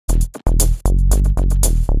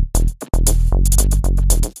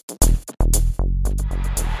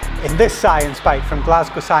In this science bite from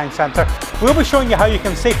Glasgow Science Centre, we'll be showing you how you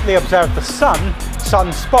can safely observe the sun,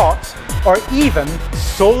 sunspots, or even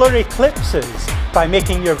solar eclipses by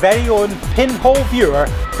making your very own pinhole viewer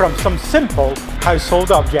from some simple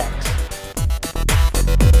household objects.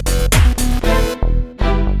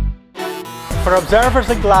 For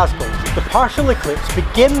observers in Glasgow, the partial eclipse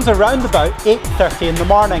begins around about 8:30 in the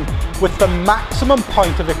morning, with the maximum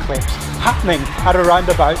point of eclipse happening at around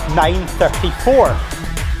about 9:34.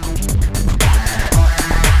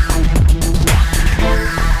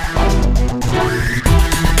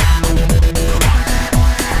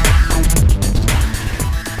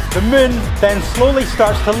 The moon then slowly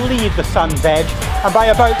starts to leave the sun's edge, and by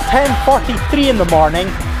about 10:43 in the morning,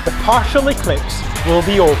 the partial eclipse will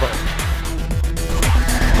be over.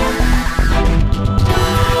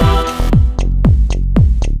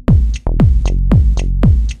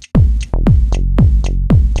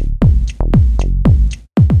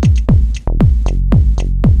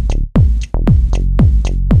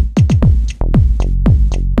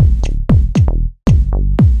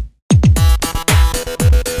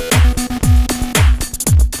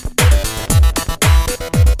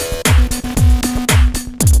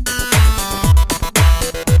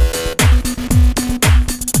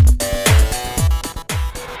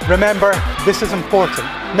 Remember, this is important.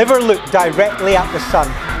 Never look directly at the sun,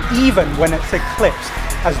 even when it's eclipsed,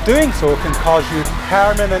 as doing so can cause you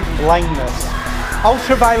permanent blindness.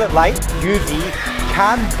 Ultraviolet light, UV,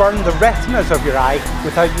 can burn the retinas of your eye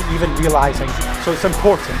without you even realising, so it's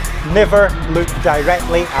important. Never look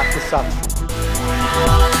directly at the sun.